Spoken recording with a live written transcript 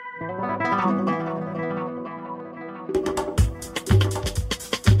Hello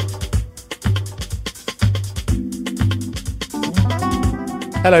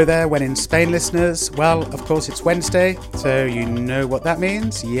there, When in Spain listeners. Well, of course it's Wednesday, so you know what that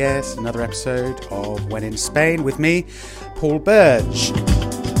means. Yes, another episode of When in Spain with me, Paul Burge.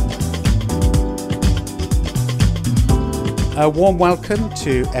 A warm welcome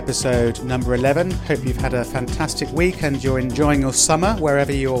to episode number 11. Hope you've had a fantastic week and you're enjoying your summer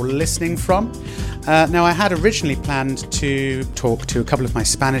wherever you're listening from. Now, I had originally planned to talk to a couple of my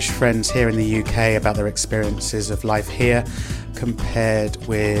Spanish friends here in the UK about their experiences of life here compared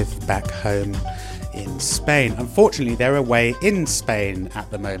with back home in Spain. Unfortunately, they're away in Spain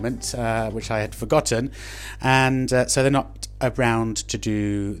at the moment, which I had forgotten, and so they're not around to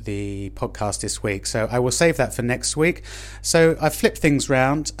do the podcast this week, so I will save that for next week. So I've flipped things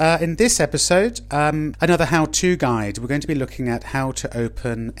round. In this episode, another how-to guide. We're going to be looking at how to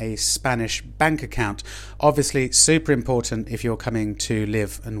open a Spanish bank account. Obviously, super important if you're coming to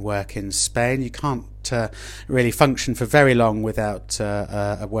live and work in Spain. You can't really function for very long without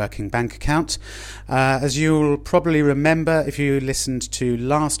a working bank account. As you'll probably remember, if you listened to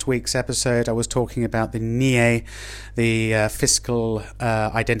last week's episode, I was talking about the NIE, the fiscal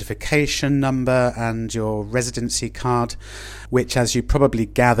identification number, and your residency card, which, as you probably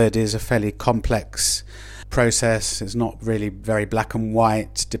gathered, is a fairly complex process. It's not really very black and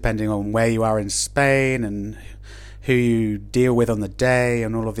white, depending on where you are in Spain and who you deal with on the day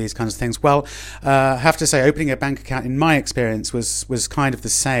and all of these kinds of things. Well, I have to say, opening a bank account, in my experience, was kind of the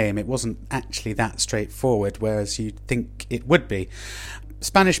same. It wasn't actually that straightforward, whereas you'd think it would be.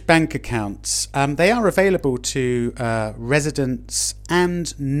 Spanish bank accounts, they are available to residents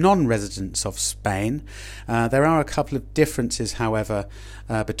and non-residents of Spain. There are a couple of differences, however,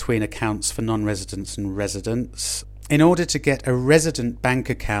 between accounts for non-residents and residents. In order to get a resident bank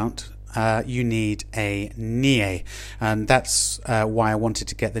account, you need a NIE, and that's why I wanted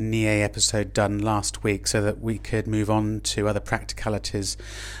to get the NIE episode done last week, so that we could move on to other practicalities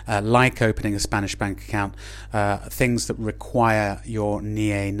like opening a Spanish bank account, things that require your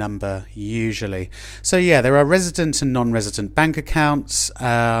NIE number usually. So yeah, there are resident and non-resident bank accounts.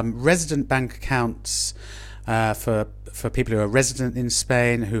 Resident bank accounts for people who are resident in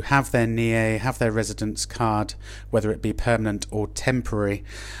Spain, who have their NIE, have their residence card, whether it be permanent or temporary.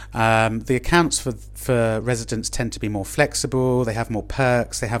 The accounts for residents tend to be more flexible, they have more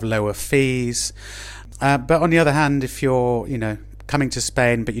perks, they have lower fees. But on the other hand, if you're, coming to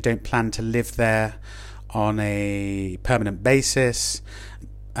Spain but you don't plan to live there on a permanent basis,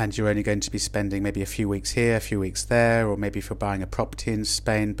 and you're only going to be spending maybe a few weeks here, a few weeks there, or maybe if you're buying a property in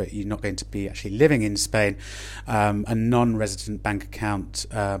Spain but you're not going to be actually living in Spain, a non-resident bank account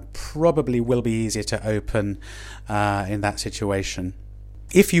probably will be easier to open in that situation.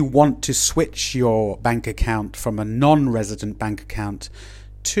 If you want to switch your bank account from a non-resident bank account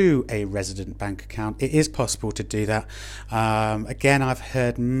to a resident bank account, it is possible to do that. Again, I've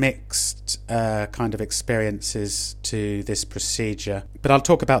heard mixed kind of experiences to this procedure, but I'll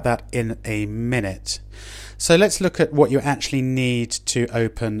talk about that in a minute. So let's look at what you actually need to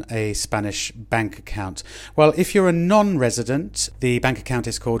open a Spanish bank account. Well, if you're a non-resident, the bank account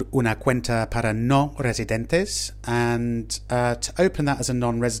is called Una Cuenta para No Residentes, and to open that as a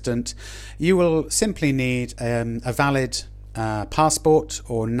non-resident, you will simply need a valid passport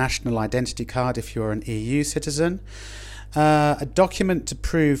or national identity card if you're an EU citizen, a document to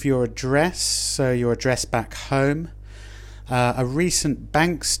prove your address, so your address back home, a recent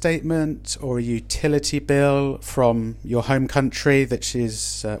bank statement or a utility bill from your home country which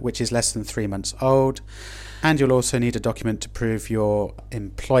is less than 3 months old, and you'll also need a document to prove your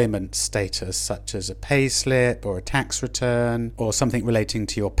employment status, such as a pay slip or a tax return or something relating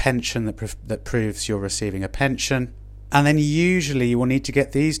to your pension that proves you're receiving a pension. And then usually you will need to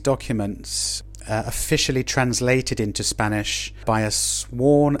get these documents officially translated into Spanish by a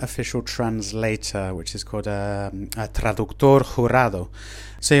sworn official translator, which is called a traductor jurado.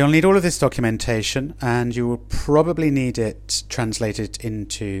 So you'll need all of this documentation, and you will probably need it translated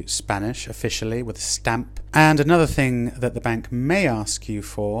into Spanish officially with a stamp. And another thing that the bank may ask you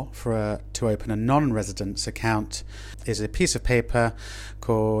to open a non-residence account is a piece of paper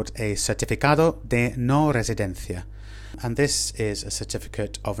called a certificado de no residencia. And this is a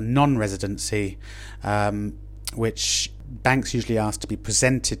certificate of non-residency, which banks usually ask to be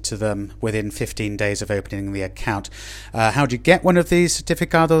presented to them within 15 days of opening the account. How do you get one of these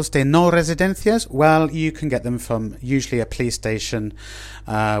certificados de no residencias? Well, you can get them from usually a police station,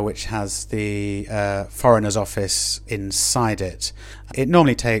 which has the foreigner's office inside it. It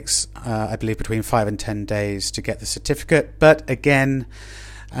normally takes, I believe, between 5 and 10 days to get the certificate, but again,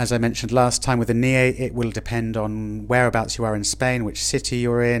 As I mentioned last time with the NIE, it will depend on whereabouts you are in Spain, which city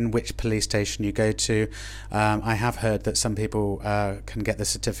you're in, which police station you go to. I have heard that some people can get the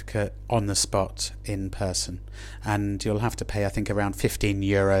certificate on the spot in person, and you'll have to pay, I think, around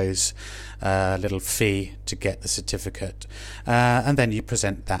 €15 little fee to get the certificate, and then you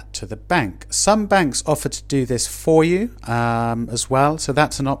present that to the bank. Some banks offer to do this for you as well, so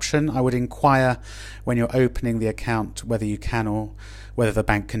that's an option. I would inquire when you're opening the account whether you can or whether the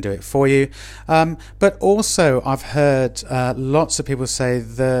bank can do it for you. But also I've heard lots of people say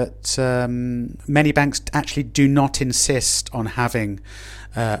that many banks actually do not insist on having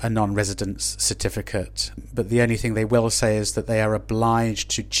a non-residence certificate, but the only thing they will say is that they are obliged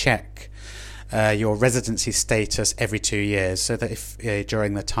to check your residency status every 2 years, so that if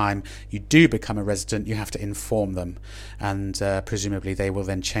during the time you do become a resident, you have to inform them, and presumably they will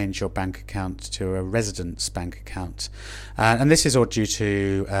then change your bank account to a residence bank account. And this is all due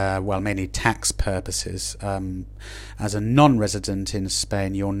to, mainly tax purposes. As a non-resident in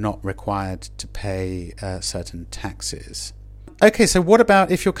Spain, you're not required to pay certain taxes. Okay, so what about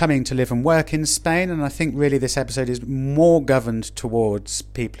if you're coming to live and work in Spain? And I think really this episode is more governed towards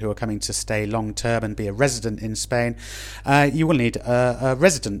people who are coming to stay long term and be a resident in Spain. You will need a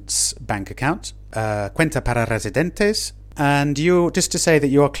residence bank account, cuenta para residentes. And just to say that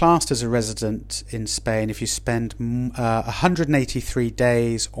you are classed as a resident in Spain if you spend 183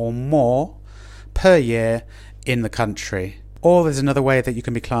 days or more per year in the country. Or there's another way that you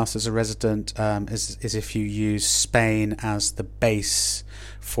can be classed as a resident is if you use Spain as the base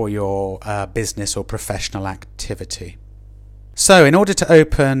for your business or professional activity. So in order to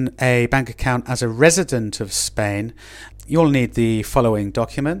open a bank account as a resident of Spain, you'll need the following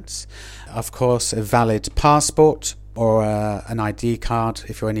documents. Of course, a valid passport or an ID card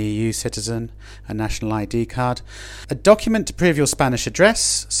if you're an EU citizen, a national ID card. A document to prove your Spanish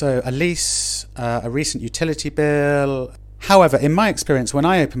address, so a lease, a recent utility bill. However, in my experience, when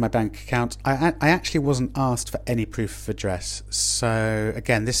I opened my bank account, I actually wasn't asked for any proof of address. So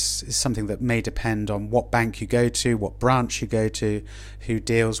again, this is something that may depend on what bank you go to, what branch you go to, who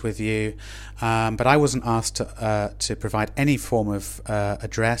deals with you. But I wasn't asked to provide any form of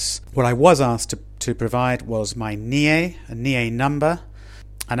address. What I was asked to provide was my NIE, a NIE number.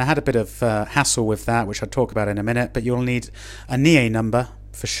 And I had a bit of hassle with that, which I'll talk about in a minute. But you'll need a NIE number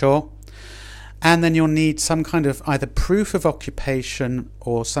for sure. And then you'll need some kind of either proof of occupation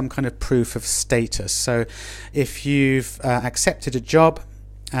or some kind of proof of status. So if you've accepted a job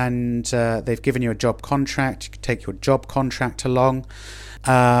and they've given you a job contract, you can take your job contract along.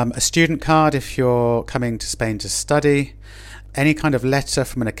 A student card if you're coming to Spain to study. Any kind of letter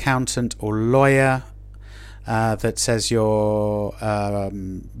from an accountant or lawyer that says you're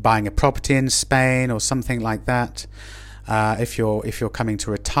buying a property in Spain or something like that. If you're coming to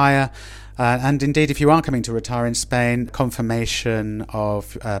retire. And indeed, if you are coming to retire in Spain, confirmation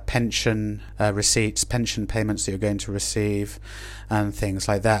of pension receipts, pension payments that you're going to receive, and things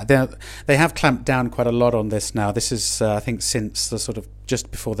like that. They have clamped down quite a lot on this now. This is, I think, since the sort of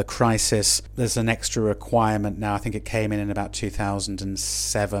just before the crisis, there's an extra requirement now. I think it came in about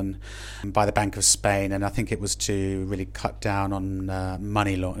 2007 by the Bank of Spain, and I think it was to really cut down on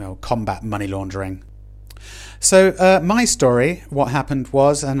combat money laundering. So my story, what happened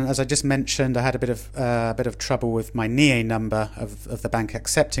was, and as I just mentioned, I had a bit of trouble with my NIE number of the bank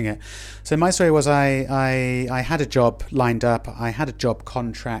accepting it. So my story was I had a job lined up, I had a job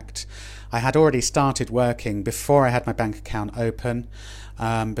contract, I had already started working before I had my bank account open,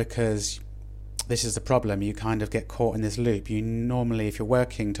 because this is the problem, you kind of get caught in this loop. You normally, if you're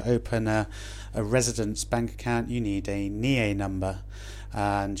working to open a residence bank account, you need a NIE number.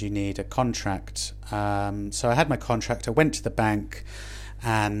 And you need a contract. So I had my contract, I went to the bank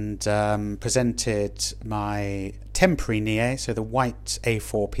and presented my temporary NIE, so the white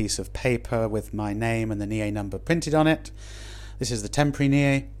A4 piece of paper with my name and the NIE number printed on it. This is the temporary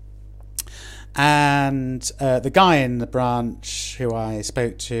NIE. And the guy in the branch who I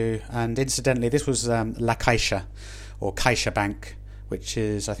spoke to, and incidentally this was La Caixa, or CaixaBank, which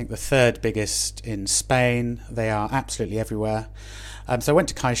is I think the third biggest in Spain. They are absolutely everywhere. So I went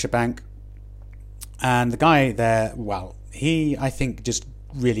to CaixaBank, and the guy there, he, I think, just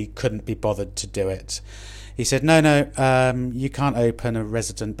really couldn't be bothered to do it. He said, no, you can't open a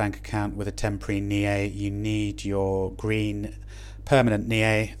resident bank account with a temporary NIE. You need your green permanent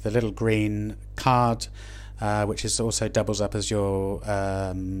NIE, the little green card, which is also doubles up as your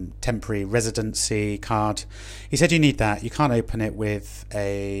temporary residency card. He said you need that. You can't open it with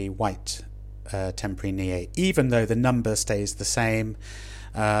a white temporary NIE, even though the number stays the same.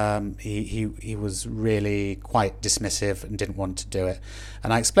 he was really quite dismissive and didn't want to do it.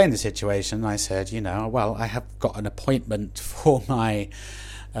 And I explained the situation, and I said, well, I have got an appointment for my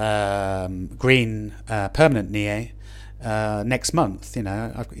green permanent NIE next month.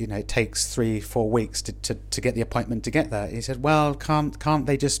 It takes 3-4 weeks to get the appointment to get there. He said, well, can't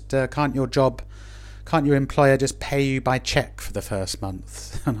they just can't your employer just pay you by cheque for the first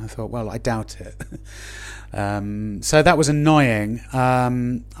month? And I thought, well, I doubt it. So that was annoying.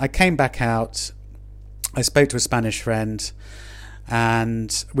 I came back out. I spoke to a Spanish friend,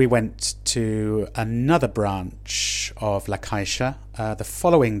 and we went to another branch of La Caixa the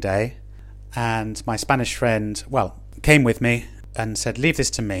following day. And my Spanish friend, came with me and said, leave this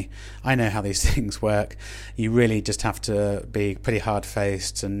to me. I know how these things work. You really just have to be pretty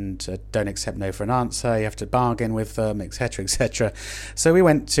hard-faced and don't accept no for an answer. You have to bargain with them, etc., etc. So we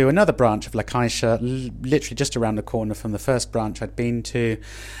went to another branch of La Caixa, literally just around the corner from the first branch I'd been to,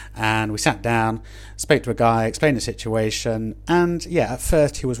 and we sat down, spoke to a guy, explained the situation, and at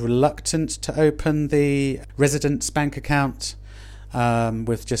first he was reluctant to open the residence bank account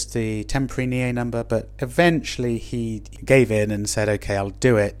with just the temporary NIE number, but eventually he gave in and said, okay, I'll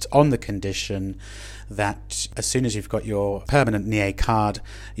do it on the condition that as soon as you've got your permanent NIE card,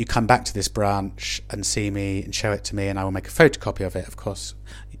 you come back to this branch and see me and show it to me, and I will make a photocopy of it. Of course,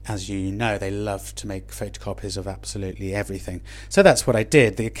 as you know, they love to make photocopies of absolutely everything. So that's what I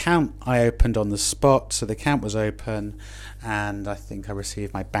did. The account I opened on the spot, so the account was open, and I think I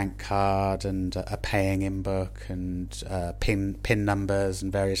received my bank card and a paying in book and PIN numbers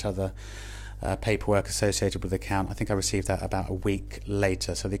and various other paperwork associated with the account. I think I received that about a week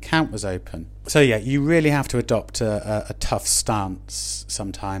later. So the account was open. So you really have to adopt a tough stance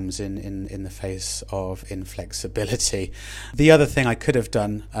sometimes in the face of inflexibility. The other thing I could have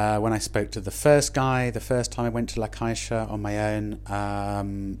done when I spoke to the first guy, the first time I went to La Caixa on my own,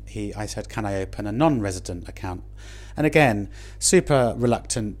 I said, can I open a non-resident account? And again, super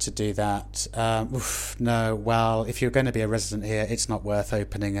reluctant to do that. No, well, if you're going to be a resident here, it's not worth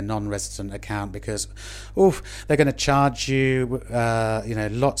opening a non-resident account because, they're going to charge you,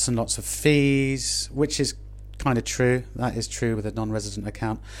 lots and lots of fees, which is kind of true. That is true with a non-resident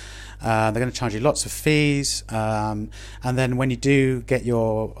account. They're going to charge you lots of fees, and then when you do get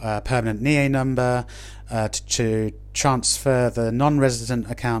your permanent NIE number, to transfer the non-resident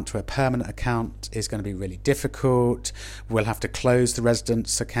account to a permanent account is going to be really difficult. We'll have to close the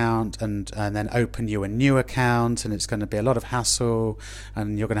residence account and then open you a new account, and it's going to be a lot of hassle,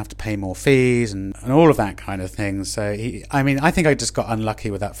 and you're going to have to pay more fees and all of that kind of thing. So I think I just got unlucky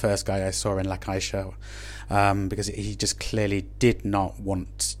with that first guy I saw in La Caixa, because he just clearly did not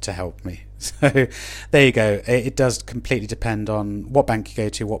want to help me. So there you go. It does completely depend on what bank you go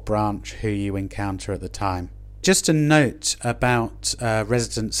to, what branch, who you encounter at the time. Just a note about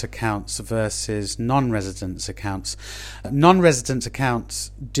residence accounts versus non-residence accounts. Non-resident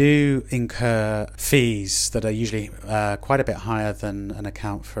accounts do incur fees that are usually quite a bit higher than an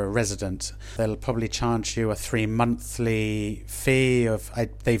account for a resident. They'll probably charge you a 3-monthly fee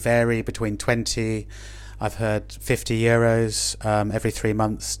they vary between 20, I've heard 50 euros every 3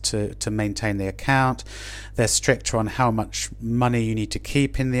 months to maintain the account. They're stricter on how much money you need to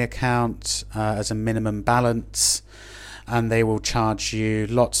keep in the account as a minimum balance, and they will charge you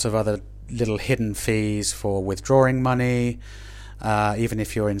lots of other little hidden fees for withdrawing money. Even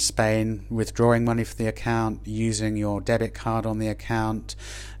if you're in Spain, withdrawing money for the account, using your debit card on the account,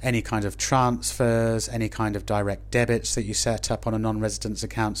 any kind of transfers, any kind of direct debits that you set up on a non-residence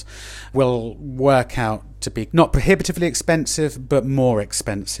account will work out to be not prohibitively expensive, but more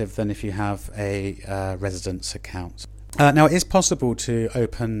expensive than if you have a residence account. Now, it is possible to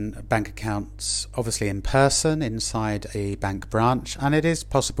open bank accounts, obviously in person, inside a bank branch, and it is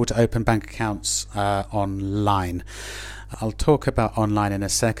possible to open bank accounts online. I'll talk about online in a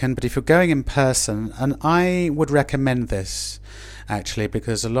second, but if you're going in person, and I would recommend this actually,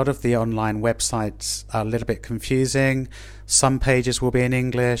 because a lot of the online websites are a little bit confusing. Some pages will be in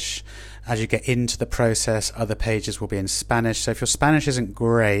English. As you get into the process, other pages will be in Spanish. So if your Spanish isn't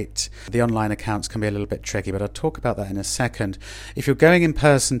great, the online accounts can be a little bit tricky, but I'll talk about that in a second. If you're going in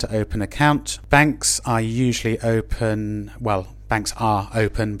person to open an account, banks are open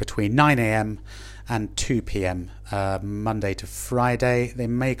between 9 a.m. and 2 p.m. Monday to Friday. They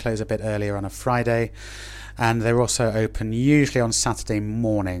may close a bit earlier on a Friday, and they're also open usually on Saturday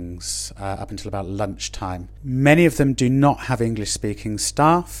mornings up until about lunchtime. Many of them do not have English-speaking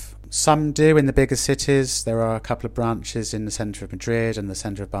staff, Some do in the bigger cities. There are a couple of branches in the centre of Madrid and the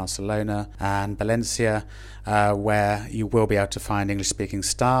centre of Barcelona and Valencia where you will be able to find English-speaking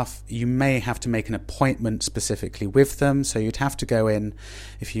staff. You may have to make an appointment specifically with them, so you'd have to go in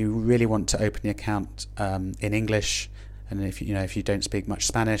if you really want to open the account in English. And if you don't speak much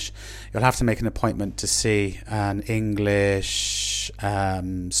Spanish, you'll have to make an appointment to see an English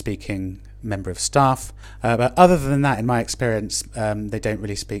speaking member of staff. But other than that, in my experience, they don't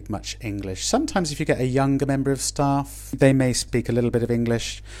really speak much English. Sometimes if you get a younger member of staff, they may speak a little bit of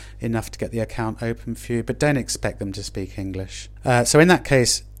English, enough to get the account open for you, but don't expect them to speak English. So in that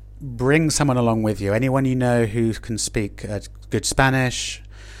case, bring someone along with you, anyone you know who can speak good Spanish,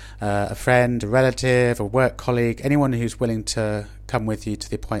 a friend, a relative, a work colleague, anyone who's willing to come with you to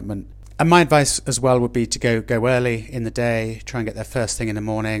the appointment. And my advice as well would be to go early in the day, try and get there first thing in the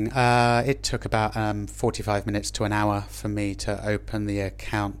morning. It took about 45 minutes to an hour for me to open the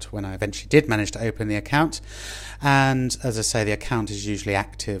account when I eventually did manage to open the account. And as I say, the account is usually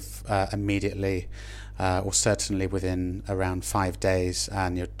active immediately. Or certainly within around 5 days,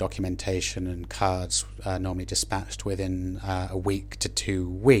 and your documentation and cards are normally dispatched within a week to 2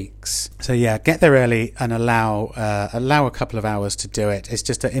 weeks. So yeah, get there early and allow a couple of hours to do it. It's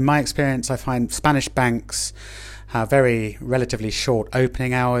just that in my experience, I find Spanish banks have very relatively short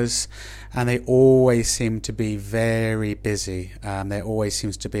opening hours, and they always seem to be very busy. There always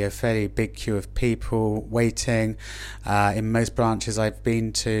seems to be a fairly big queue of people waiting. In most branches I've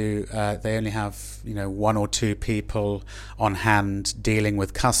been to, they only have 1 or 2 people on hand dealing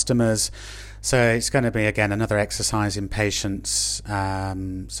with customers. So it's going to be, again, another exercise in patience.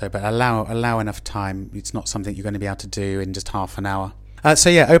 But allow enough time. It's not something you're going to be able to do in just half an hour.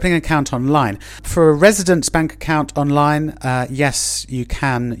 Opening an account online. For a residence bank account online, yes, you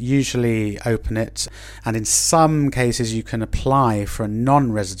can usually open it, and in some cases you can apply for a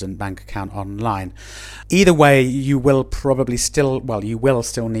non-resident bank account online. Either way, you will still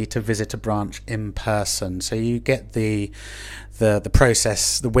need to visit a branch in person, so you get the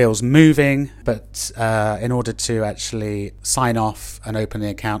process, the wheels moving, but in order to actually sign off and open the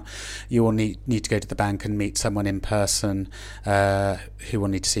account, you will need to go to the bank and meet someone in person who will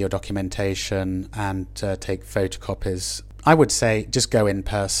need to see your documentation and take photocopies. I would say just go in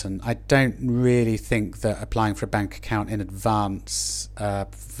person. I don't really think that applying for a bank account in advance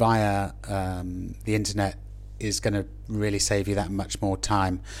via the internet is going to really save you that much more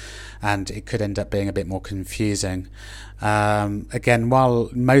time, and it could end up being a bit more confusing. Again, while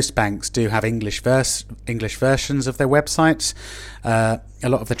most banks do have English versions of their websites, a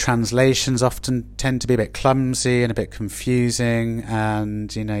lot of the translations often tend to be a bit clumsy and a bit confusing,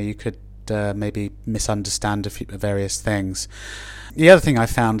 and you could maybe misunderstand various things. The other thing I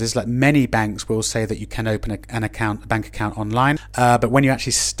found is that many banks will say that you can open a bank account online, but when you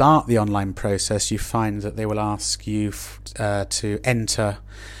actually start the online process, you find that they will ask you to enter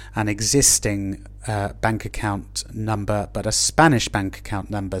an existing bank account number, but a Spanish bank account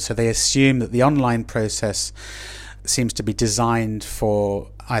number. So they assume that the online process seems to be designed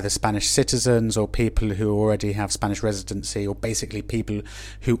for either Spanish citizens or people who already have Spanish residency, or basically people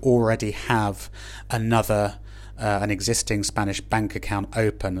who already have an existing Spanish bank account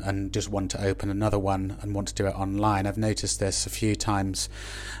open and just want to open another one and want to do it online. I've noticed this a few times.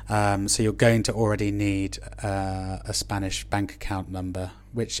 So you're going to already need a Spanish bank account number,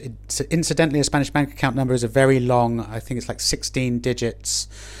 which incidentally, a Spanish bank account number is a very long, I think it's like 16 digits.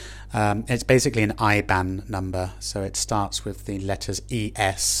 It's basically an IBAN number, so it starts with the letters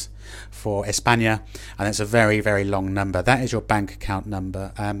ES for España, and it's a very, very long number. That is your bank account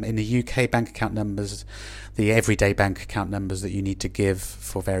number. In the UK, bank account numbers, the everyday bank account numbers that you need to give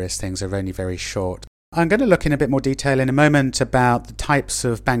for various things, are only very short. I'm going to look in a bit more detail in a moment about the types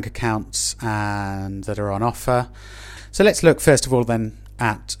of bank accounts that are on offer. So let's look first of all then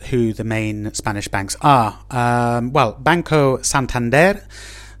at who the main Spanish banks are. Banco Santander.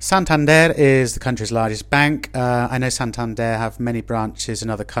 Santander is the country's largest bank. I know Santander have many branches in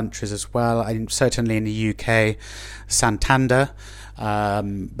other countries as well. Certainly in the UK, Santander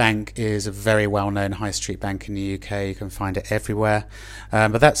Bank is a very well-known high street bank in the UK. You can find it everywhere.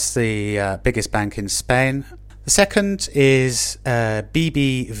 But that's the biggest bank in Spain. The second is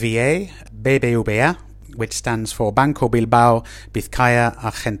BBVA, which stands for Banco Bilbao Vizcaya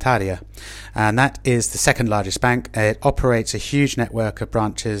Argentaria. And that is the second largest bank. It operates a huge network of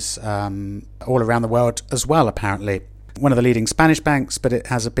branches all around the world as well, apparently. One of the leading Spanish banks, but it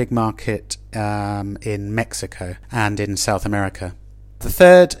has a big market in Mexico and in South America. The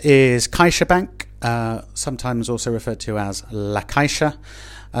third is CaixaBank. sometimes also referred to as La Caixa.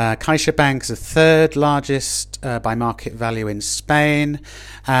 CaixaBank is the third largest by market value in Spain,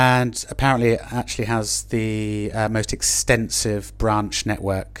 and apparently it actually has the most extensive branch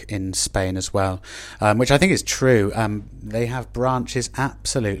network in Spain as well, which I think is true. They have branches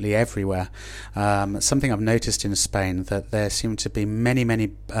absolutely everywhere. Something I've noticed in Spain, that there seem to be many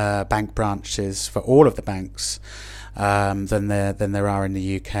bank branches for all of the banks than there are in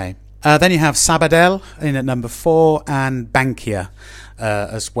the UK. Then you have Sabadell in at number 4 and Bankia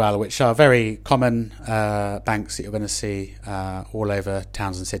as well, which are very common banks that you're going to see all over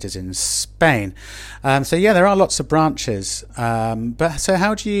towns and cities in Spain. So yeah, there are lots of branches. But so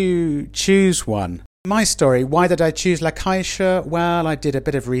how do you choose one? My story, why did I choose La Caixa? Well, I did a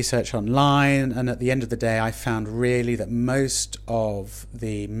bit of research online, and at the end of the day, I found really that most of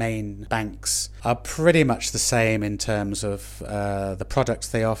the main banks are pretty much the same in terms of the products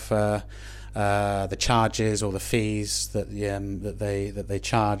they offer, the charges or the fees that they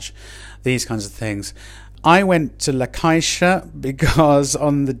charge, these kinds of things. I went to La Caixa because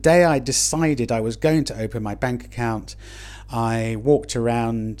on the day I decided I was going to open my bank account, I walked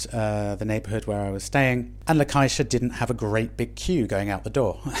around the neighbourhood where I was staying, and La Caixa didn't have a great big queue going out the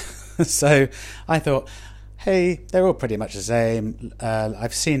door. So I thought, hey, they're all pretty much the same.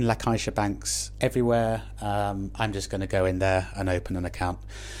 I've seen La Caixa banks everywhere. I'm just going to go in there and open an account.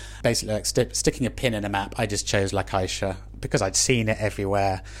 Basically, like sticking a pin in a map, I just chose La Caixa because I'd seen it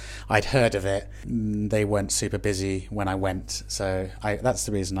everywhere. I'd heard of it. They weren't super busy when I went, so that's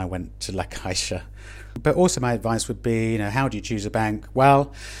the reason I went to La Caixa. But also my advice would be, how do you choose a bank?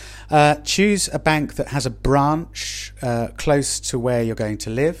 Well, choose a bank that has a branch close to where you're going to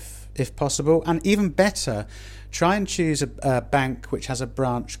live, if possible. And even better, try and choose a bank which has a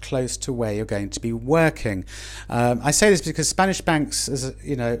branch close to where you're going to be working. I say this because Spanish banks,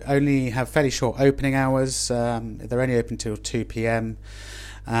 only have fairly short opening hours. They're only open till 2 p.m.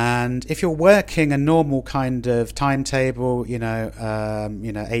 And if you're working a normal kind of timetable,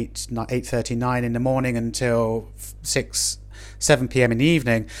 8:39 in the morning until 7 p.m. in the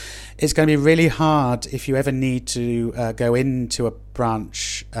evening, it's going to be really hard if you ever need to go into a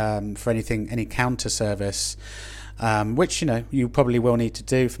branch for any counter service, which you probably will need to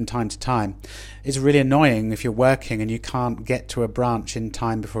do from time to time. It's really annoying if you're working and you can't get to a branch in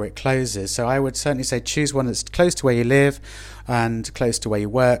time before it closes. So I would certainly say choose one that's close to where you live and close to where you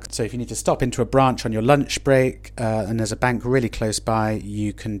work. So if you need to stop into a branch on your lunch break and there's a bank really close by,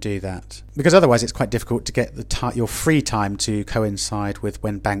 you can do that. Because otherwise it's quite difficult to get your free time to coincide with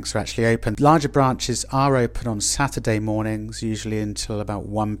when banks are actually open. Larger branches are open on Saturday mornings, usually until about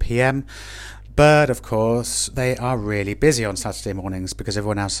 1 p.m. But, of course, they are really busy on Saturday mornings because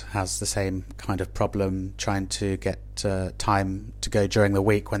everyone else has the same kind of problem trying to get time to go during the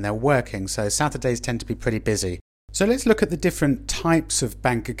week when they're working. So Saturdays tend to be pretty busy. So let's look at the different types of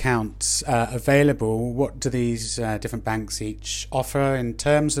bank accounts available. What do these different banks each offer in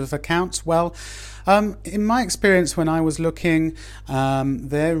terms of accounts? Well, in my experience when I was looking,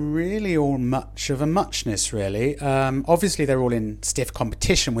 they're really all much of a muchness, really. Obviously, they're all in stiff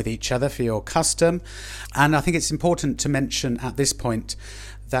competition with each other for your custom. And I think it's important to mention at this point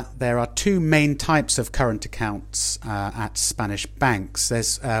that there are two main types of current accounts at Spanish banks.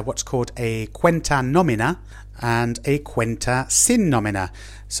 There's what's called a cuenta nomina and a cuenta sin nomina.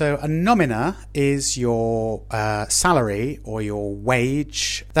 So a nomina is your salary or your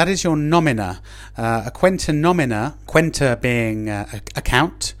wage. That is your nomina. A cuenta nomina, cuenta being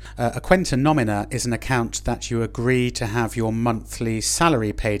account, a cuenta nomina is an account that you agree to have your monthly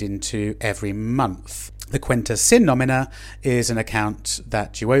salary paid into every month. The cuenta sin nomina is an account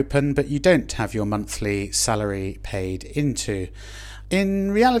that you open but you don't have your monthly salary paid into.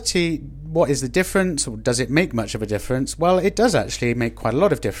 In reality, what is the difference, or does it make much of a difference? Well, it does actually make quite a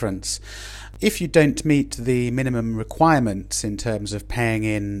lot of difference. If you don't meet the minimum requirements in terms of paying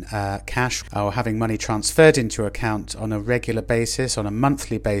in cash or having money transferred into your account on a regular basis, on a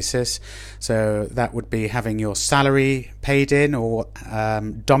monthly basis, so that would be having your salary paid in or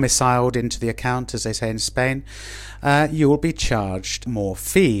domiciled into the account, as they say in Spain, you will be charged more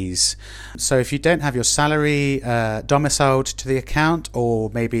fees. So if you don't have your salary domiciled to the account, or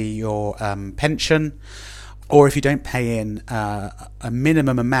maybe your pension, or if you don't pay in a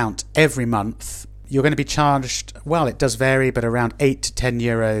minimum amount every month, you're going to be charged, well, it does vary, but around 8 to 10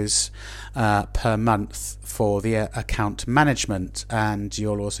 euros per month for the account management, and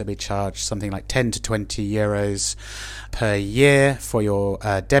you'll also be charged something like 10 to 20 euros per year for your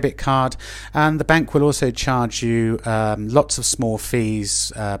debit card, and the bank will also charge you lots of small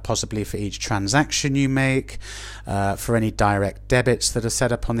fees, possibly for each transaction you make, for any direct debits that are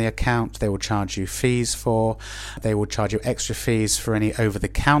set up on the account. They will charge you fees for. They will charge you extra fees for any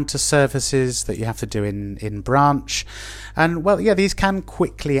over-the-counter services that you have to do in branch. And well, yeah, these can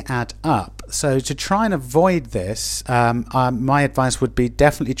quickly add up. So to try and avoid this, my advice would be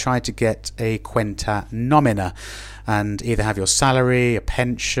definitely try to get a cuenta nomina and either have your salary, a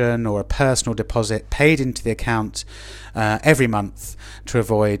pension or a personal deposit paid into the account every month to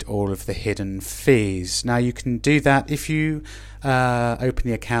avoid all of the hidden fees. Now you can do that if you open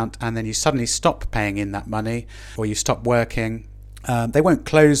the account and then you suddenly stop paying in that money, or you stop working. They won't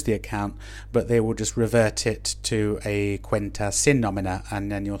close the account, but they will just revert it to a cuenta sin nomina,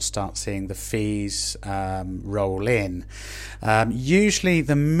 and then you'll start seeing the fees roll in. Usually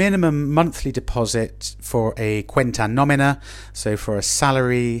the minimum monthly deposit for a cuenta nomina, so for a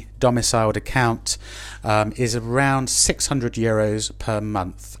salary domiciled account, is around 600 euros per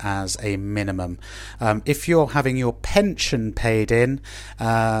month as a minimum. If you're having your pension paid in,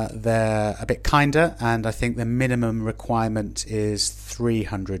 they're a bit kinder, and I think the minimum requirement is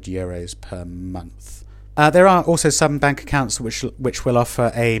 300 euros per month. There are also some bank accounts which will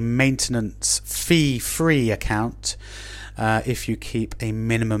offer a maintenance fee-free account if you keep a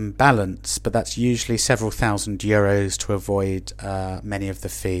minimum balance, but that's usually several thousand euros to avoid many of the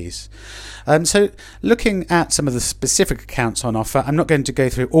fees. So looking at some of the specific accounts on offer, I'm not going to go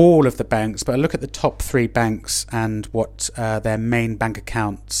through all of the banks, but I'll look at the top 3 banks and what their main bank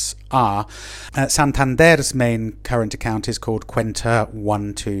accounts are. Santander's main current account is called Cuenta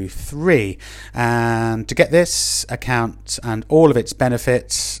 123, and to get this account and all of its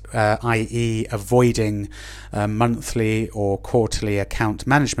benefits, i.e. avoiding monthly or quarterly account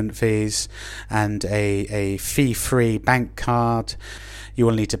management fees and a fee-free bank card, you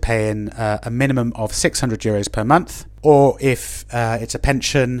will need to pay in a minimum of 600 euros per month, or if it's a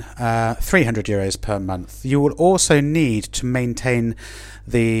pension, 300 euros per month. You will also need to maintain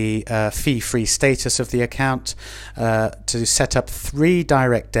the fee-free status of the account to set up 3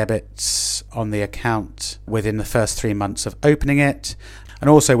 direct debits on the account within the first 3 months of opening it. And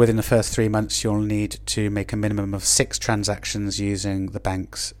also within the first 3 months, you'll need to make a minimum of 6 transactions using the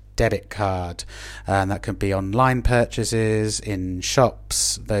bank's debit card, and that could be online purchases, in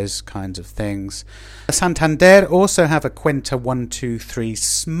shops, those kinds of things. Santander also have a Cuenta 123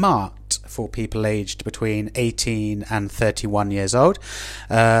 Smart for people aged between 18 and 31 years old.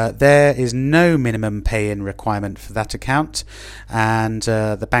 There is no minimum pay-in requirement for that account, and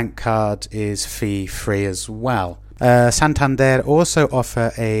the bank card is fee-free as well. Santander also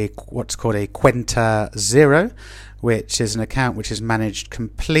offer what's called a Cuenta Zero, which is an account which is managed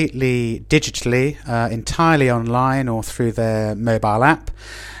completely digitally, entirely online or through their mobile app,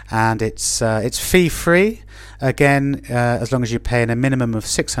 and it's fee-free. Again, as long as you pay in a minimum of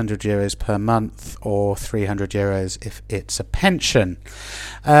 600 euros per month or 300 euros if it's a pension.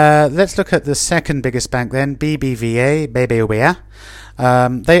 Let's look at the second biggest bank then, BBVA.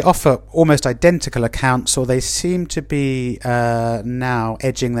 They offer almost identical accounts, or they seem to be now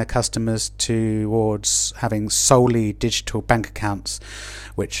edging their customers towards having solely digital bank accounts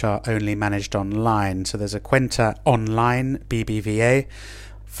which are only managed online. So there's a Cuenta Online BBVA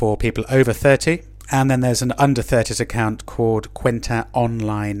for people over 30. And then there's an under 30s account called Cuenta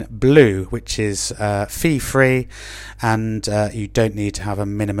Online Blue, which is fee-free, and you don't need to have a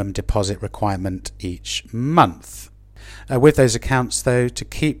minimum deposit requirement each month. With those accounts, though, to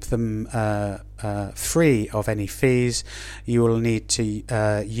keep them free of any fees, you will need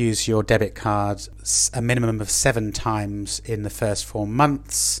to use your debit card a minimum of 7 times in the first 4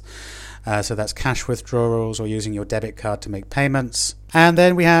 months. So that's cash withdrawals or using your debit card to make payments. And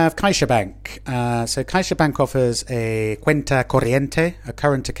then we have CaixaBank. So CaixaBank offers a Cuenta Corriente, a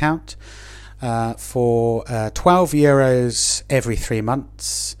current account, for 12 euros every 3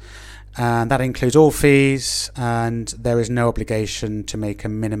 months. And that includes all fees, and there is no obligation to make a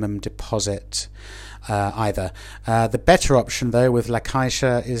minimum deposit either. The better option, though, with La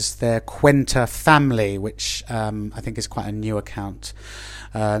Caixa is their Cuenta Family, which I think is quite a new account.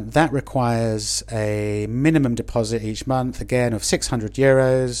 That requires a minimum deposit each month, again, of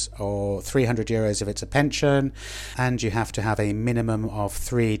 €600 or €300 if it's a pension, and you have to have a minimum of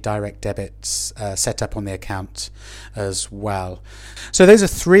 3 direct debits set up on the account as well. So those are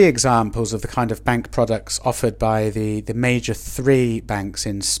 3 examples of the kind of bank products offered by the major 3 banks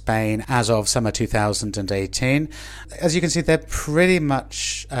in Spain as of summer 2018. As you can see, they're pretty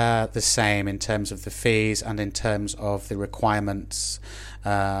much the same in terms of the fees and in terms of the requirements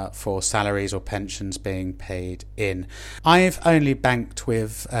for salaries or pensions being paid in. I've only banked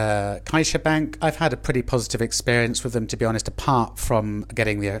with CaixaBank. I've had a pretty positive experience with them, to be honest, apart from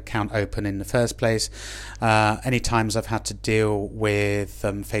getting the account open in the first place. Any times I've had to deal with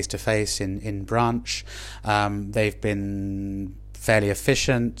them face-to-face in branch, they've been fairly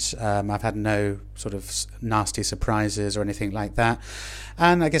efficient. I've had no sort of nasty surprises or anything like that.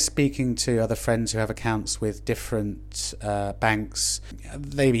 And I guess speaking to other friends who have accounts with different banks,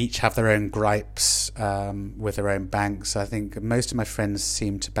 they each have their own gripes with their own banks. I think most of my friends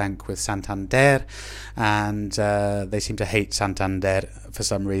seem to bank with Santander, and they seem to hate Santander for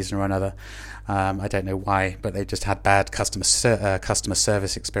some reason or another. I don't know why, but they just had bad customer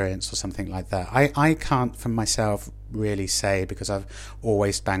service experience or something like that. I can't for myself really say, because I've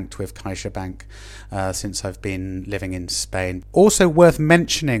always banked with CaixaBank since I've been living in Spain. Also worth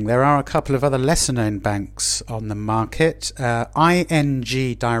mentioning, there are a couple of other lesser known banks on the market.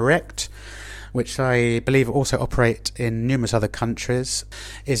 ING Direct, which I believe also operate in numerous other countries,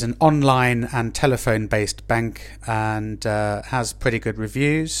 is an online and telephone-based bank and has pretty good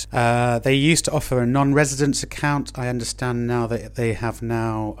reviews. They used to offer a non-residence account. I understand now that they have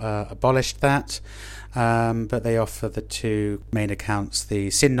now abolished that, but they offer the 2 main accounts, the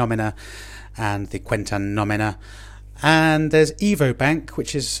Sin Nomina and the Cuenta Nomina. And there's Evo Bank,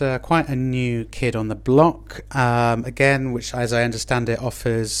 which is quite a new kid on the block, again, which, as I understand it,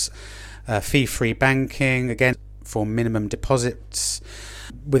 offers fee-free banking, again, for minimum deposits.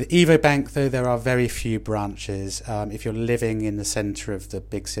 With Evo Bank, though, there are very few branches. If you're living in the centre of the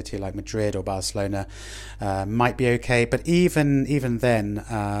big city like Madrid or Barcelona, might be okay. But even then,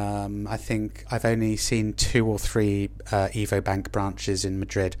 I think I've only seen 2 or 3 Evo Bank branches in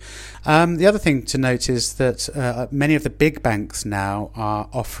Madrid. The other thing to note is that many of the big banks now are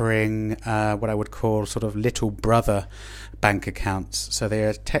offering what I would call sort of little brother bank accounts. So they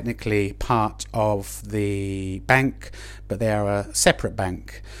are technically part of the bank, but they are a separate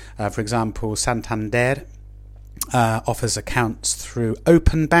bank. For example, Santander offers accounts through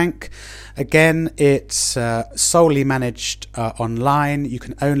Openbank. Again, it's solely managed online. You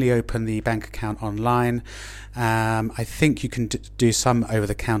can only open the bank account online. I think you can do some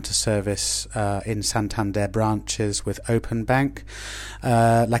over-the-counter service in Santander branches with Openbank.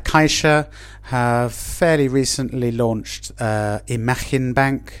 La Caixa have fairly recently launched Imagine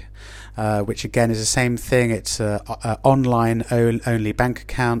Bank, which again is the same thing. It's an online only bank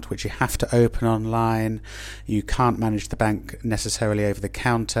account which you have to open online. You can't manage the bank necessarily over the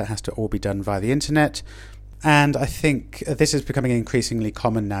counter. It has to all be done via the internet. And I think this is becoming increasingly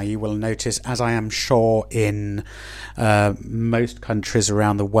common now. You will notice, as I am sure in most countries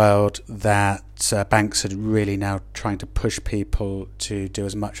around the world, that banks are really now trying to push people to do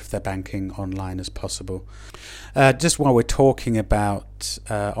as much of their banking online as possible. Just while we're talking about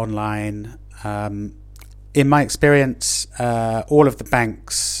online, in my experience, all of the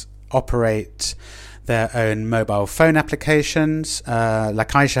banks operate their own mobile phone applications. La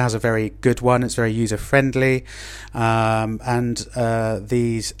Caixa has a very good one. It's very user-friendly. And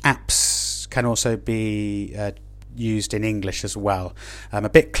these apps can also be used in English as well. A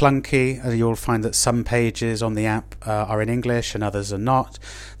bit clunky. You'll find that some pages on the app are in English and others are not.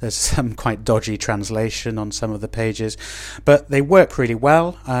 There's some quite dodgy translation on some of the pages, but they work really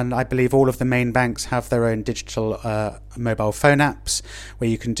well, and I believe all of the main banks have their own digital mobile phone apps where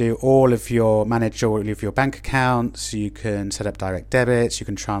you can manage all of your bank accounts. You can set up direct debits, you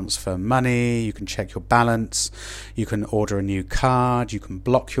can transfer money, you can check your balance, you can order a new card, you can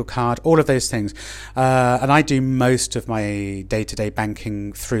block your card, all of those things. And I do most of my day-to-day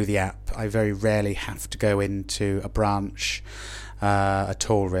banking through the app. I very rarely have to go into a branch at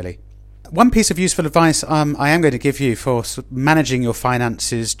all, really. One piece of useful advice I am going to give you for managing your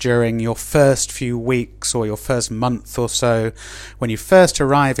finances during your first few weeks or your first month or so when you first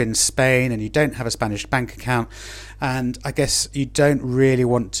arrive in Spain and you don't have a Spanish bank account, And I guess you don't really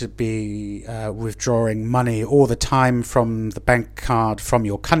want to be withdrawing money all the time from the bank card from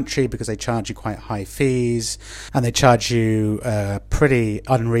your country, because they charge you quite high fees, and they charge you pretty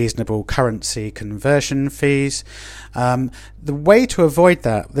unreasonable currency conversion fees. The way to avoid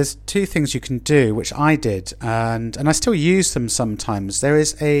that, there's two things you can do, which I did, and I still use them sometimes. There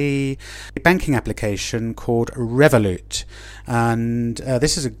is a banking application called Revolut, and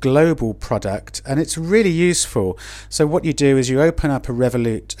this is a global product, and it's really useful. So what you do is you open up a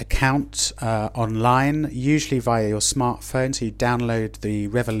Revolut account online, usually via your smartphone. So you download the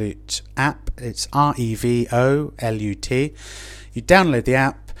Revolut app. It's REVOLUT. You download the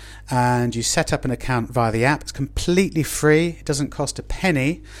app and you set up an account via the app. It's completely free. It doesn't cost a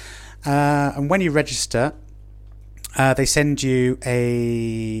penny. And when you register, they send you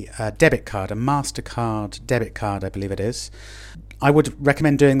a debit card, a MasterCard debit card, I believe it is. I would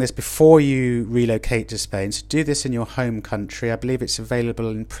recommend doing this before you relocate to Spain. So do this in your home country. I believe it's available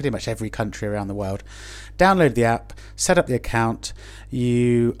in pretty much every country around the world. Download the app, set up the account,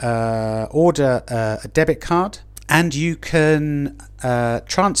 you order a debit card, and you can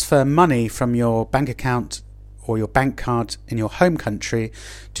transfer money from your bank account or your bank card in your home country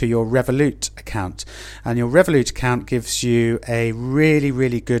to your Revolut account. And your Revolut account gives you a really,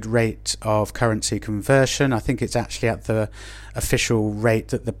 really good rate of currency conversion. I think it's actually at the official rate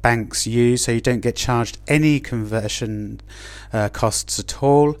that the banks use, so you don't get charged any conversion costs at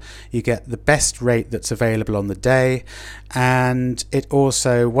all. You get the best rate that's available on the day, and it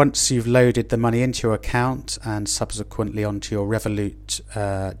also, once you've loaded the money into your account and subsequently onto your Revolut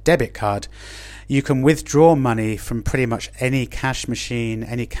debit card, you can withdraw money from pretty much any cash machine,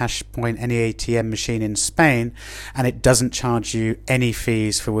 any cash point, any ATM machine in Spain, and it doesn't charge you any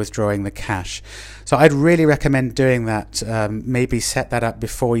fees for withdrawing the cash. So I'd really recommend doing that. Maybe set that up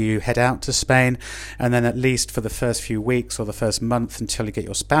before you head out to Spain, and then at least for the first few weeks or the first month until you get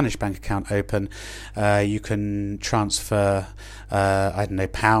your Spanish bank account open, you can transfer, I don't know,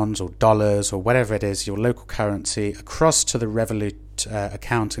 pounds or dollars or whatever it is, your local currency, across to the Revolut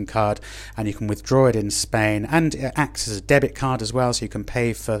account and card, and you can withdraw it in Spain, and it acts as a debit card as well, so you can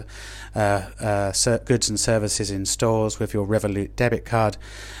pay for goods and services in stores with your Revolut debit card,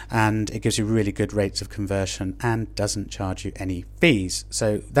 and it gives you really good rates of conversion and doesn't charge you any fees.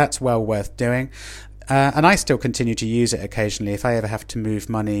 So that's well worth doing. And I still continue to use it occasionally. If I ever have to move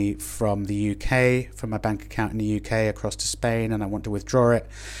money from the UK, from my bank account in the UK across to Spain, and I want to withdraw it,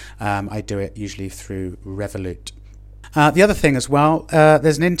 I do it usually through Revolut. The other thing as well,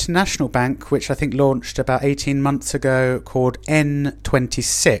 there's an international bank which I think launched about 18 months ago called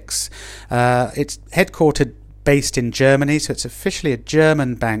N26. It's headquartered based in Germany, so it's officially a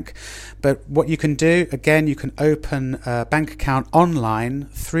German bank. But what you can do, again, you can open a bank account online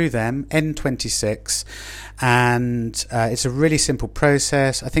through them, N26, and it's a really simple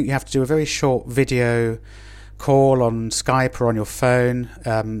process. I think you have to do a very short video call on Skype or on your phone.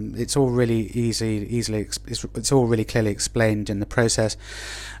 It's all really it's all really clearly explained in the process.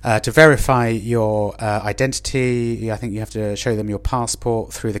 To verify your identity, I think you have to show them your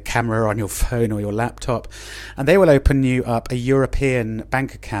passport through the camera on your phone or your laptop, and they will open you up a European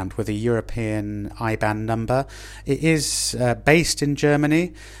bank account with a European IBAN number. It is based in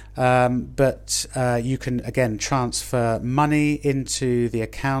Germany, but you can again transfer money into the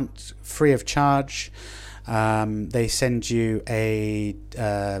account free of charge. They send you a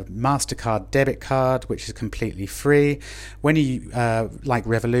MasterCard debit card, which is completely free. When you, like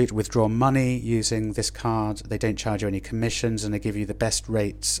Revolut, withdraw money using this card, they don't charge you any commissions, and they give you the best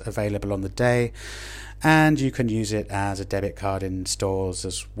rates available on the day. And you can use it as a debit card in stores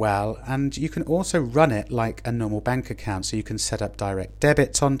as well. And you can also run it like a normal bank account. So you can set up direct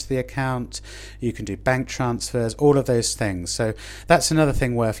debits onto the account. You can do bank transfers, all of those things. So that's another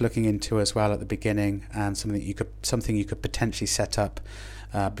thing worth looking into as well at the beginning, and something you could potentially set up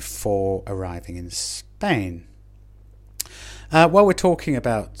before arriving in Spain. While we're talking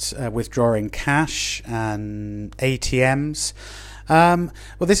about withdrawing cash and ATMs, well,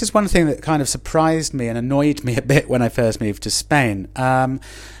 this is one thing that kind of surprised me and annoyed me a bit when I first moved to Spain.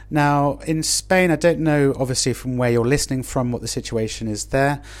 Now, in Spain, I don't know, obviously, from where you're listening from, what the situation is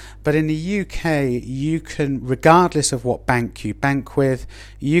there. But in the UK, you can, regardless of what bank you bank with,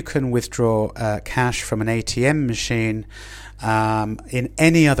 you can withdraw cash from an ATM machine in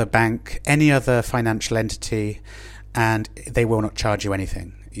any other bank, any other financial entity, and they will not charge you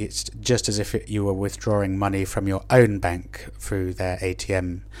anything. It's just as if you were withdrawing money from your own bank through their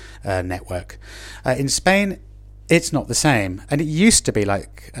ATM network. In Spain, it's not the same. And it used to be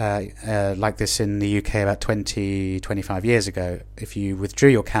like this in the UK about 25 years ago. If you withdrew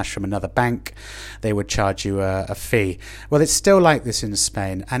your cash from another bank, they would charge you a fee. Well, it's still like this in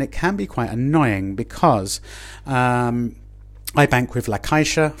Spain, and it can be quite annoying because I bank with La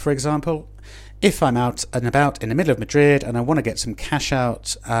Caixa, for example. If I'm out and about in the middle of Madrid and I want to get some cash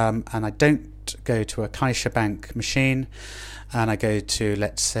out, and I don't go to a CaixaBank machine, and I go to,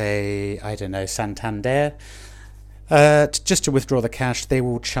 let's say, I don't know, Santander, just to withdraw the cash, they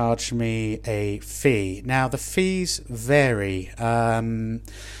will charge me a fee. Now, the fees vary.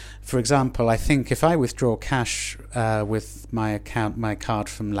 For example, I think if I withdraw cash with my card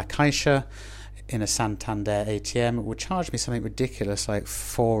from La Caixa in a Santander ATM, it would charge me something ridiculous like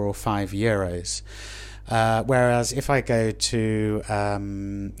 €4 or €5. Whereas if I go to,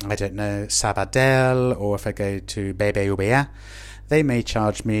 I don't know, Sabadell, or if I go to BBVA, they may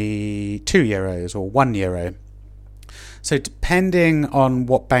charge me €2 or €1. So depending on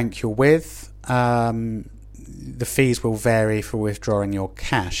what bank you're with, the fees will vary for withdrawing your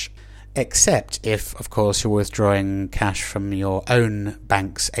cash, except if, of course, you're withdrawing cash from your own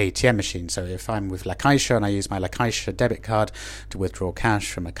bank's ATM machine. So if I'm with La Caixa and I use my La Caixa debit card to withdraw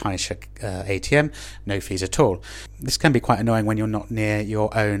cash from a Caixa ATM, no fees at all. This can be quite annoying when you're not near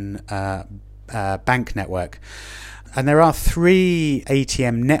your own bank network. And there are 3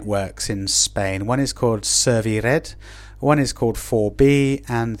 ATM networks in Spain. One is called Servired, one is called 4B,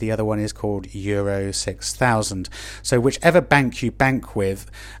 and the other one is called Euro 6000. So whichever bank you bank with,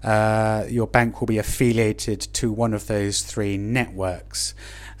 your bank will be affiliated to one of those 3 networks.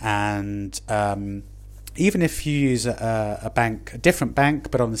 And even if you use a different bank,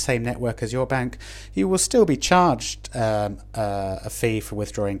 but on the same network as your bank, you will still be charged a fee for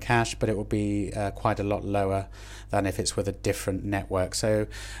withdrawing cash, but it will be quite a lot lower than if it's with a different network. So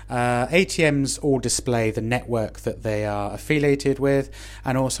ATMs all display the network that they are affiliated with,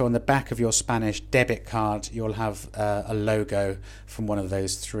 and also on the back of your Spanish debit card, you'll have a logo from one of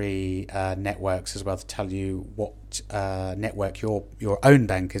those 3 networks as well to tell you what network your own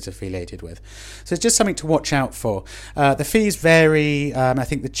bank is affiliated with. So it's just something to watch out for. The fees vary. I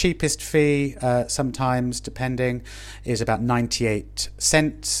think the cheapest fee, sometimes depending, is about 98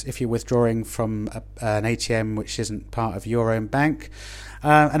 cents if you're withdrawing from an ATM which isn't part of your own bank.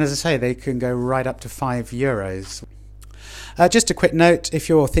 And as I say, they can go right up to €5. Just a quick note, if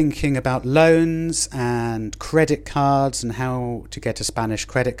you're thinking about loans and credit cards and how to get a Spanish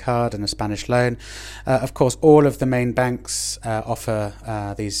credit card and a Spanish loan, of course, all of the main banks offer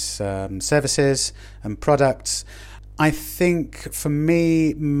these services and products. I think for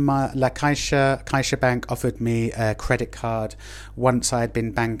me, La CaixaBank offered me a credit card once I had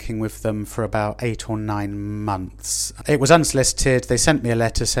been banking with them for about 8 or 9 months. It was unsolicited. They sent me a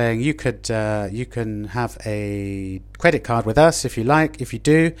letter saying you can have a credit card with us if you like. If you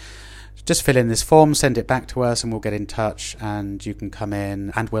do, just fill in this form, send it back to us, and we'll get in touch, and you can come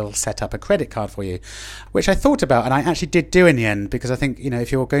in and we'll set up a credit card for you, which I thought about, and I actually did do in the end, because I think,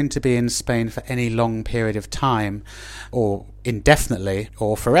 if you're going to be in Spain for any long period of time, or indefinitely,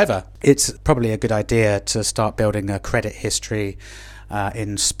 or forever, it's probably a good idea to start building a credit history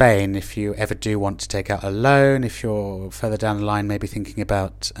in Spain if you ever do want to take out a loan, if you're further down the line maybe thinking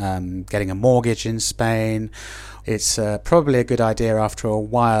about getting a mortgage in Spain. It's probably a good idea after a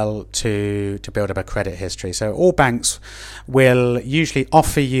while to build up a credit history. So all banks will usually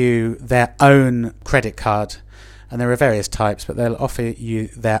offer you their own credit card, and there are various types, but they'll offer you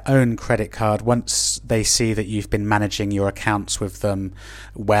their own credit card once they see that you've been managing your accounts with them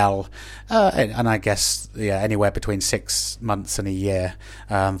well. And I guess anywhere between 6 months and a year,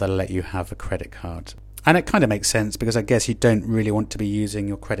 they'll let you have a credit card. And it kind of makes sense, because I guess you don't really want to be using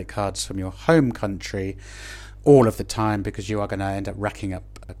your credit cards from your home country all of the time, because you are going to end up racking up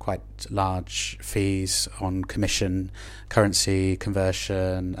quite large fees on commission, currency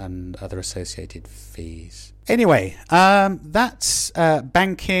conversion, and other associated fees. Anyway, that's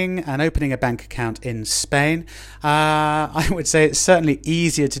banking and opening a bank account in Spain. I would say it's certainly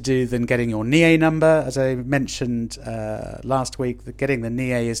easier to do than getting your NIE number. As I mentioned last week, getting the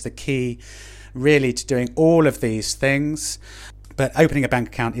NIE is the key really to doing all of these things. But opening a bank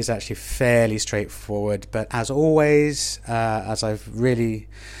account is actually fairly straightforward. But as always, as I've really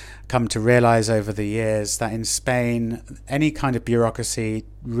come to realize over the years, that in Spain, any kind of bureaucracy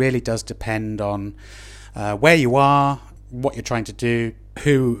really does depend on where you are, what you're trying to do,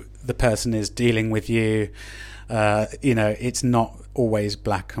 who the person is dealing with you. It's not always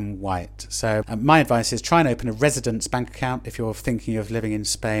black and white. So my advice is try and open a residence bank account if you're thinking of living in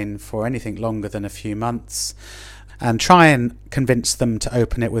Spain for anything longer than a few months. and try and convince them to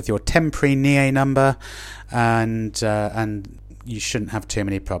open it with your temporary NIE number, and you shouldn't have too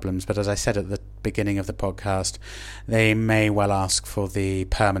many problems. But as I said at the beginning of the podcast, they may well ask for the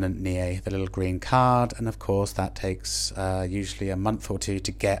permanent NIE, the little green card, and of course that takes usually a month or two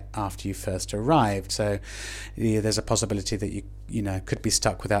to get after you first arrived. So there's a possibility that you could be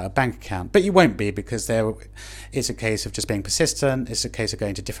stuck without a bank account, but you won't be, because it's a case of just being persistent. It's a case of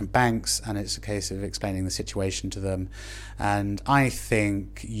going to different banks, and it's a case of explaining the situation to them. And I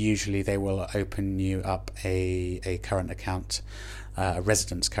think usually they will open you up a current account, a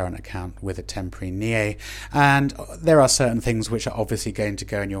residence current account with a temporary NIE. And there are certain things which are obviously going to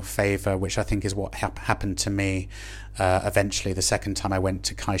go in your favour, which I think is what happened to me eventually the second time I went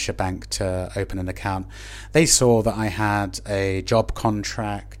to CaixaBank to open an account. They saw that I had a job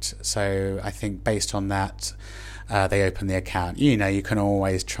contract, so I think based on that they opened the account. You can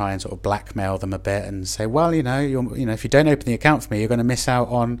always try and sort of blackmail them a bit and say, well, if you don't open the account for me, you're going to miss out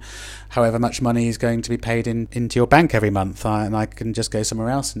on however much money is going to be paid into your bank every month, and I can just go somewhere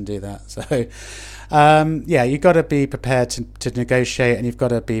else and do that. So you've got to be prepared to negotiate, and you've got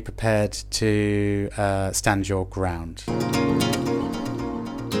to be prepared to stand your ground.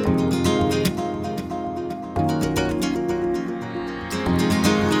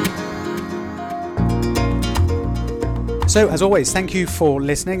 So, as always, thank you for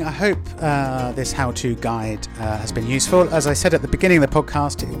listening. I hope this how-to guide has been useful. As I said at the beginning of the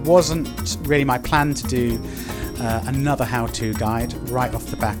podcast, it wasn't really my plan to do another how-to guide right off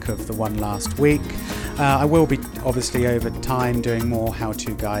the back of the one last week. I will be, obviously, over time doing more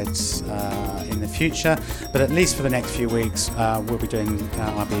how-to guides in the future, but at least for the next few weeks, I'll be doing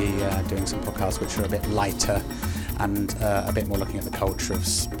some podcasts which are a bit lighter and a bit more looking at the culture of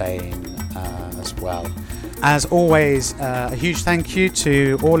Spain as well. As always, a huge thank you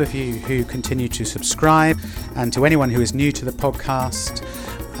to all of you who continue to subscribe, and to anyone who is new to the podcast.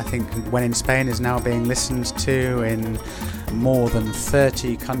 I think When in Spain is now being listened to in more than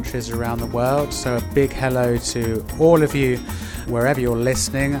 30 countries around the world. So a big hello to all of you wherever you're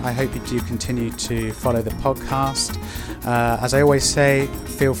listening. I hope you do continue to follow the podcast. As I always say,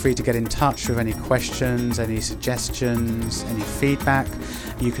 feel free to get in touch with any questions, any suggestions, any feedback.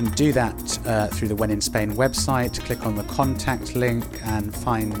 You can do that through the When in Spain website. Click on the contact link and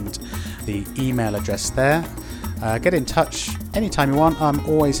find the email address there. Get in touch anytime you want. I'm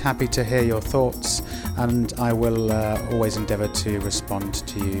always happy to hear your thoughts, and I will always endeavour to respond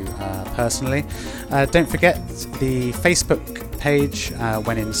to you personally. Don't forget the Facebook page,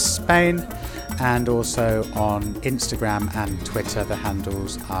 When in Spain, and also on Instagram and Twitter, the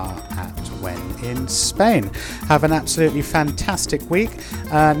handles are at When in Spain. Have an absolutely fantastic week.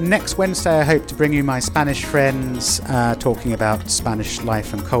 Next Wednesday, I hope to bring you my Spanish friends talking about Spanish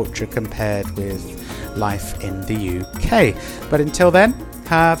life and culture compared with life in the UK. But until then,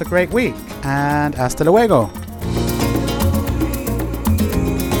 have a great week, and hasta luego.